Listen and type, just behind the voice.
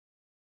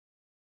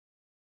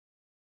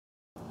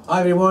Hi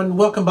everyone,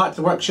 welcome back to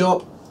the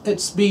workshop.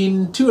 It's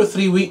been 2 or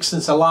 3 weeks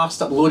since I last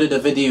uploaded a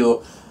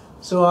video,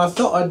 so I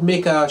thought I'd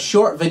make a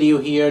short video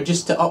here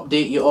just to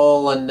update you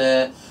all on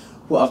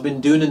what I've been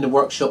doing in the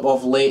workshop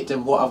of late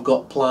and what I've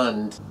got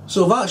planned.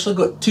 So I've actually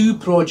got 2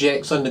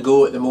 projects on the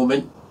go at the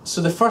moment.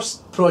 So the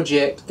first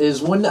project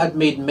is one that I'd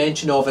made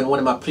mention of in one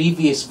of my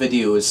previous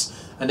videos,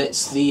 and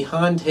it's the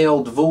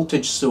handheld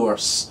voltage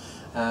source.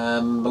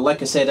 But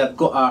like I said, I've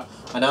got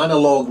an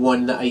analog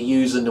one that I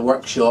use in the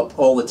workshop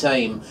all the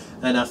time,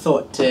 and I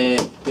thought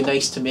it'd be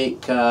nice to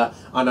make an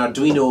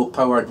Arduino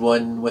powered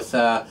one with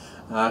a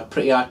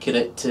pretty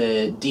accurate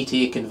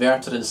D-to-A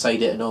converter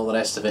inside it and all the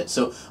rest of it.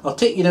 So I'll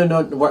take you down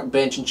on the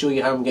workbench and show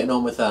you how I'm getting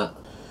on with that.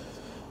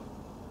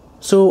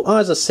 So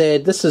as I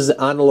said, this is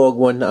the analog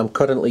one that I'm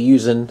currently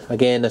using.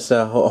 Again, it's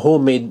a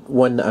homemade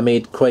one that I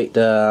made quite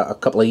a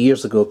couple of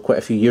years ago, quite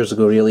a few years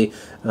ago really,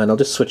 and I'll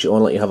just switch it on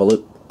and let you have a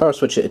look. Power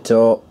switch at the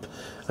top,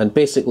 and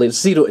basically it's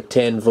 0 to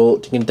 10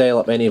 volt. You can dial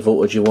up any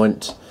voltage you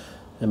want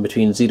in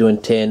between 0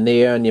 and 10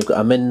 there, and you've got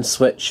a min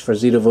switch for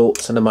 0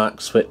 volts and a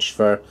max switch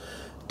for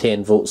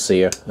 10 volts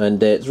there.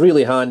 And it's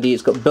really handy.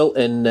 It's got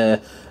built-in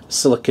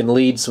silicon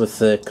leads with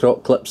the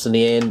croc clips in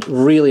the end.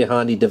 Really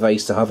handy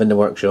device to have in the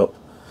workshop.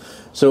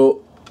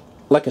 So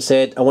like I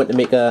said, I want to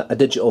make a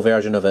digital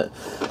version of it.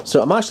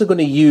 So I'm actually going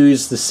to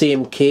use the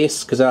same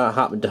case because I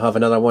happen to have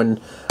another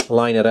one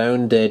lying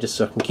around just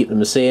so I can keep them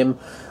the same.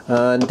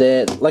 And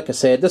like I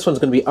said, this one's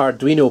going to be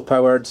Arduino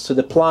powered, so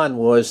the plan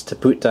was to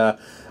put a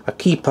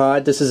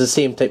keypad. This is the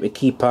same type of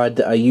keypad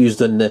that I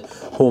used on the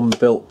home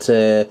built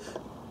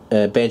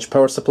bench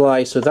power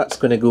supply, so that's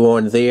going to go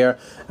on there,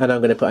 and I'm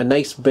going to put a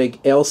nice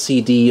big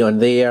LCD on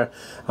there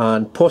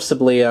and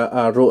possibly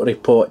a rotary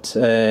pot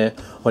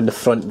on the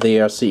front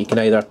there, so you can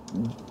either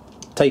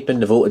type in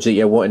the voltage that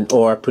you're wanting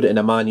or put it in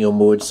a manual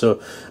mode,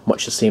 so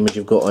much the same as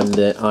you've got on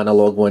the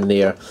analog one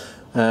there.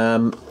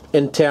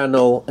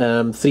 Internal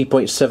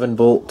 3.7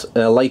 volt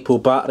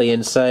LiPo battery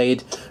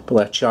inside,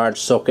 probably a charge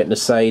socket in the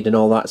side and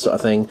all that sort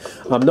of thing.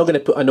 I'm not going to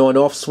put an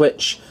on-off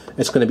switch.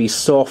 It's going to be a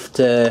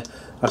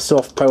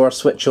soft power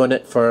switch on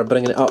it for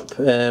bringing it up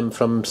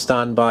from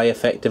standby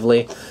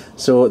effectively.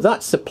 So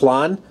that's the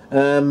plan.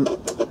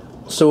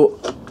 So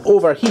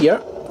over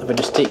here, if I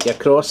just take you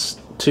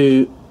across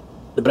to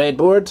the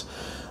breadboard,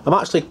 I'm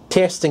actually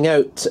testing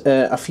out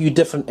a few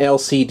different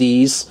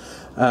LCDs.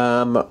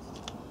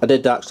 I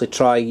did actually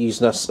try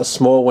using a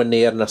small one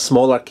there in a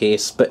smaller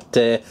case, but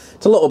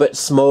it's a little bit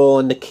small,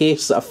 and the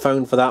case that I've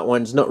found for that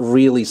one's not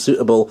really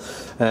suitable.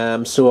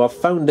 So I've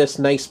found this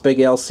nice big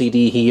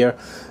LCD here,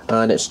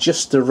 and it's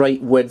just the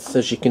right width,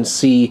 as you can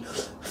see,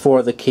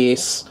 for the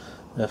case.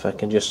 If I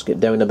can just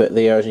get down a bit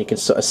there, and you can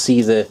sort of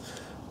see the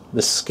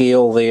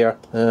scale there.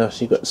 So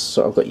you've got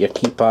sort of got your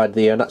keypad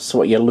there, and that's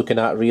what you're looking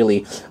at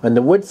really. And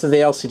the width of the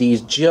LCD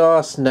is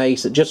just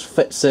nice. It just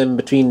fits in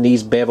between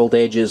these beveled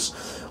edges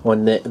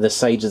on the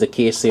sides of the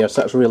case there,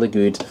 so that's really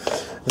good.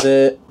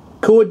 The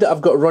code that I've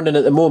got running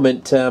at the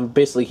moment,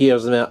 basically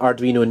here's an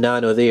Arduino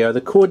Nano there. The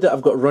code that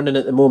I've got running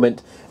at the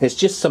moment is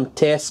just some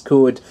test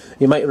code.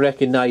 You might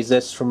recognise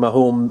this from my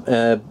home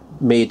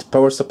made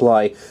power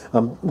supply.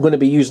 I'm going to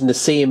be using the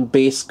same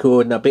base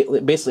code,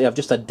 and basically I've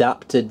just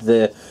adapted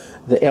the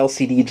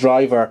LCD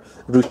driver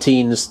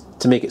routines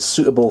to make it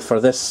suitable for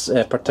this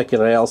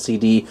particular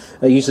LCD.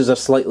 It uses a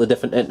slightly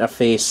different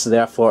interface,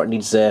 therefore it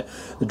needs the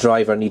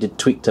driver needed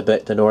tweaked a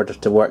bit in order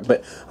to work.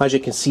 But as you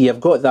can see,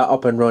 I've got that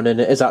up and running.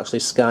 It is actually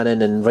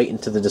scanning and right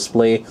into the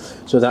display,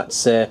 so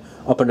that's up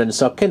and running.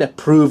 So I've kind of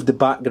proved the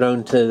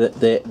background to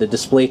the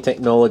display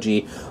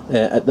technology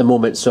at the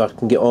moment, so I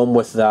can get on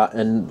with that,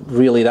 and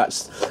really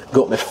that's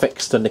got me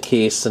fixed on the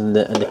case and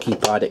the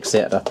keypad,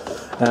 etc.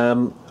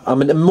 I'm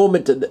in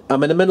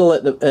the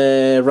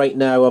middle right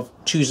now of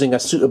choosing a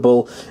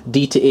suitable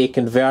D-to-A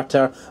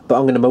converter, but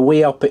I'm going to be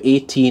way up at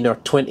 18 or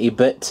 20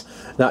 bit.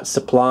 That's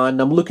the plan.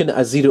 I'm looking at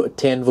a 0 to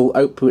 10 volt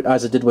output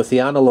as I did with the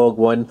analog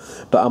one,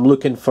 but I'm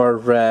looking for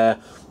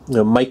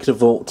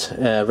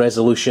microvolt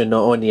resolution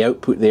on the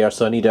output there,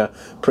 so I need a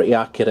pretty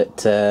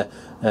accurate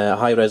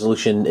high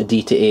resolution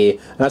D-to-A.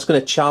 And that's going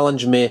to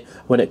challenge me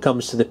when it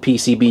comes to the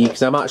PCB,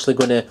 because I'm actually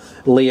going to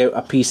lay out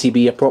a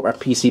PCB, a proper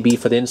PCB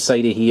for the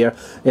inside of here.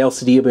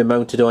 LCD will be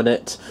mounted on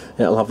it.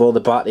 It'll have all the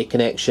battery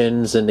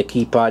connections and the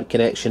keypad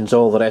connections,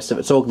 all the rest of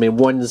it. It's all going to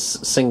be one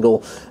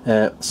single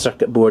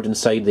circuit board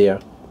inside there.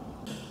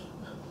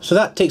 So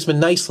that takes me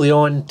nicely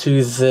on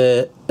to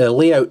the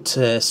layout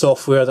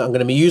software that I'm going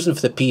to be using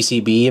for the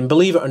PCB, and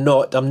believe it or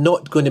not, I'm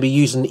not going to be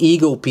using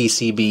Eagle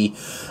PCB.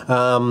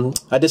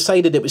 I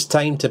decided it was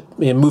time to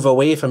move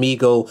away from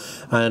Eagle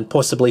and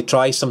possibly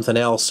try something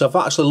else. So I've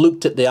actually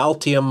looked at the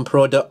Altium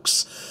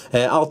products.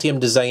 Altium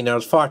Designer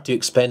is far too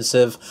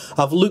expensive.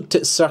 I've looked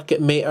at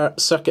Circuit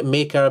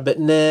Maker, but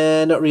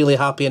nah, not really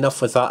happy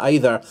enough with that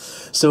either.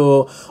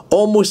 So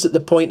almost at the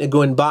point of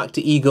going back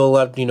to Eagle,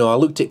 I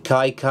looked at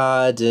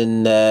KiCad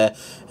and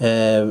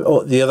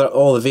all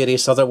the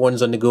various other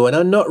ones on the go, and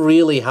I'm not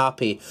really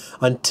happy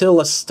until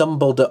I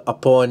stumbled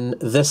upon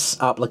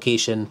this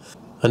application.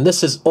 And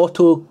this is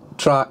Auto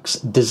Track's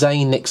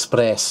Design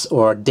Express,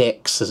 or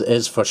DEX as it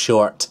is for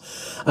short.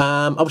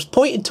 I was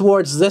pointed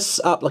towards this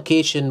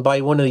application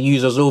by one of the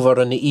users over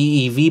on the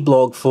EEV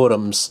blog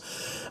forums,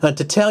 and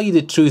to tell you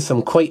the truth,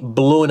 I'm quite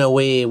blown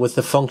away with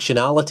the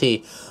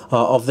functionality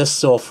of this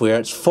software.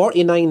 It's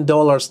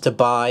 $49 to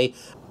buy,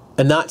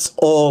 and that's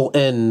all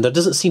in. There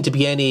doesn't seem to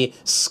be any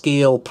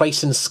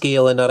pricing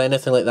scaling or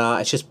anything like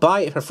that. It's just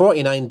buy it for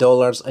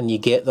 $49 and you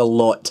get the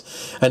lot.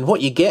 And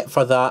what you get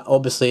for that,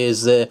 obviously,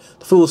 is the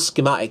full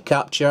schematic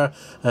capture.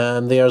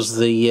 There's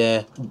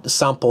the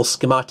sample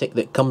schematic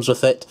that comes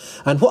with it.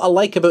 And what I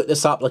like about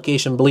this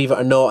application, believe it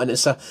or not, and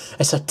it's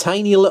a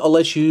tiny little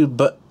issue,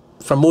 but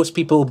for most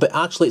people, but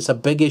actually it's a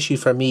big issue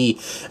for me,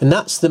 and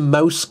that's the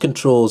mouse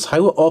controls,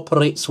 how it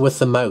operates with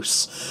the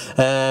mouse.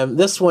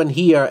 This one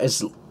here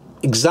is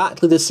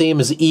exactly the same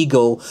as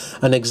Eagle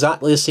and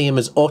exactly the same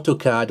as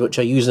AutoCAD, which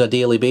I use on a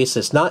daily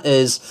basis. And that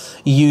is,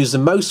 you use the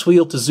mouse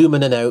wheel to zoom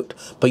in and out,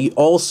 but you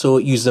also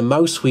use the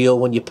mouse wheel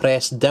when you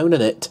press down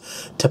on it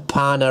to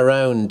pan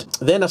around.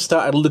 Then I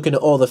started looking at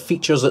all the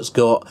features it's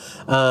got,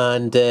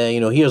 and you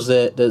know, here's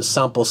the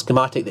sample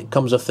schematic that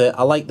comes with it.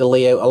 I like the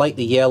layout. I like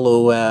the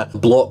yellow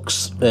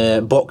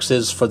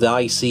boxes for the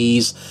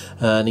ICs,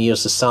 and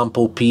here's the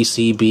sample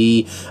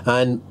PCB,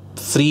 and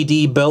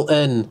 3D built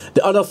in.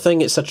 The other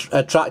thing it's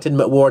attracted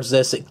me towards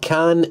this, it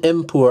can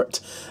import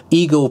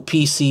Eagle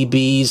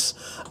PCBs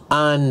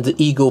and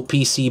Eagle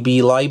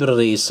PCB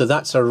libraries, so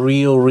that's a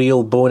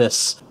real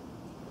bonus.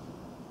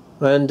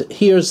 And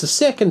here's the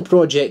second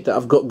project that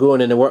I've got going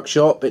in the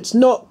workshop. It's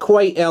not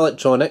quite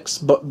electronics,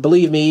 but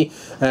believe me,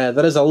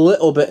 there is a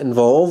little bit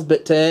involved.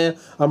 But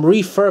I'm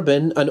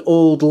refurbing an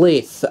old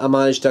lathe that I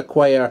managed to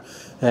acquire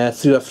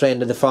through a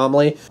friend of the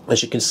family.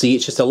 As you can see,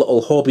 it's just a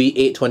little hobby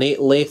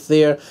 818 lathe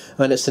there,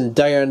 and it's in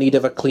dire need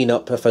of a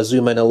clean-up. If I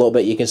zoom in a little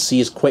bit, you can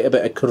see it's quite a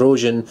bit of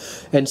corrosion,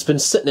 and it's been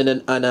sitting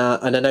in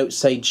an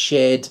outside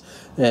shed,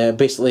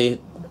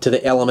 basically to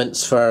the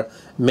elements for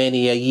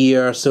many a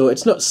year, so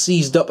it's not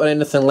seized up or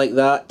anything like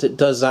that. It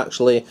does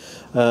actually,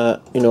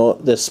 you know,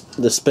 the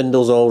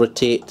spindles all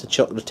rotate, the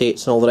chuck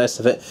rotates and all the rest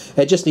of it.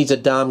 It just needs a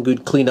damn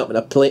good clean up and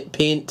a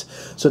paint.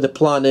 So the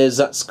plan is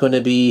that's going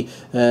to be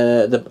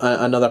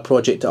another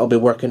project that I'll be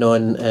working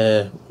on,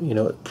 you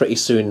know, pretty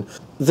soon.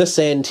 This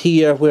end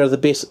here, where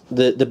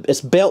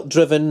it's belt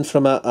driven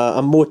from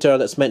a motor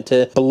that's meant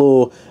to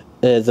blow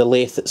the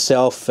lathe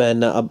itself,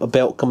 and a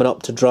belt coming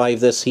up to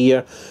drive this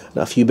here, and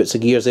a few bits of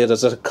gears there.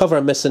 There's a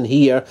cover missing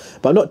here,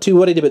 but I'm not too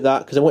worried about that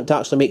because I want to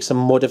actually make some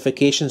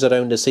modifications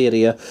around this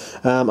area.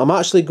 I'm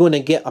actually going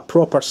to get a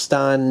proper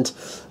stand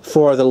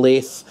for the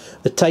lathe,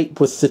 the type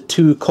with the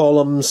two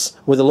columns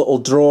with the little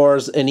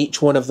drawers in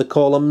each one of the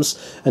columns,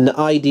 and the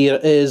idea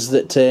is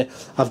that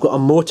I've got a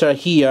motor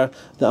here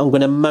that I'm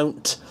going to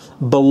mount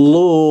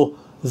below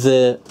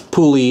the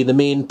pulley, the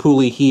main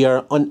pulley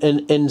here,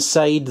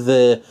 inside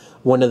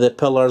one of the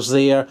pillars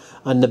there,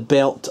 and the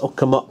belt will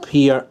come up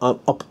here,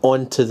 up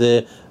onto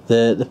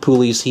the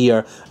pulleys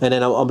here, and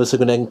then I'm obviously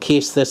going to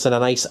encase this in a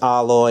nice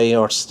alloy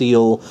or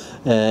steel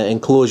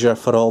enclosure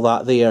for all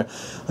that there.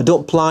 I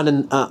don't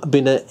plan on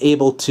being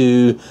able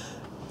to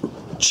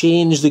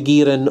change the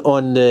gearing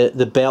on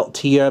the belt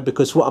here,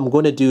 because what I'm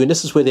going to do, and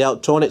this is where the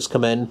electronics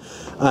come in,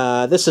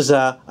 this is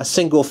a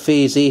single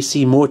phase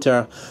AC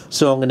motor,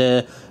 so I'm going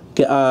to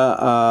get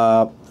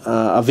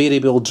a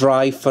variable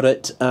drive for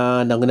it,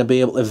 and I'm going to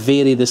be able to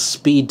vary the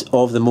speed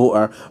of the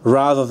motor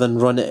rather than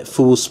run it at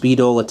full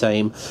speed all the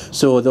time.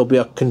 So there'll be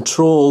a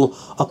control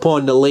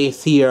upon the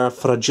lathe here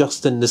for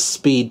adjusting the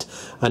speed,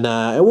 and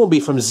it won't be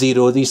from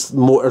zero. These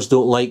motors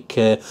don't like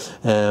 0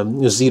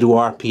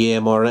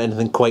 RPM or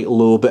anything quite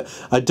low, but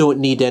I don't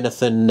need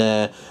anything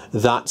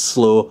that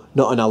slow,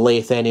 not on a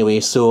lathe anyway,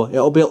 so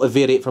it'll be able to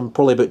vary it from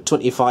probably about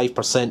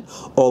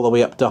 25% all the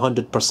way up to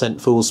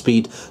 100% full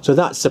speed. So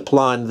that's the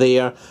plan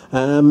there.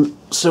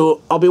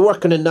 So I'll be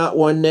working on that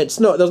one. There's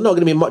not going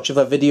to be much of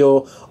a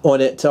video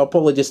on it. I'll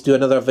probably just do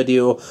another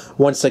video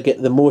once I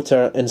get the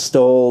motor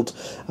installed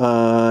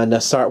and I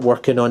start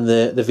working on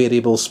the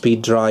variable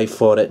speed drive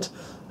for it.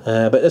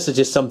 But this is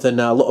just something,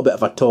 a little bit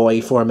of a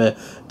toy for me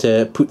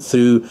to put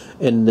through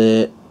in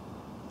the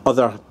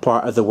other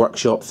part of the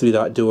workshop through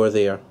that door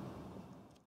there.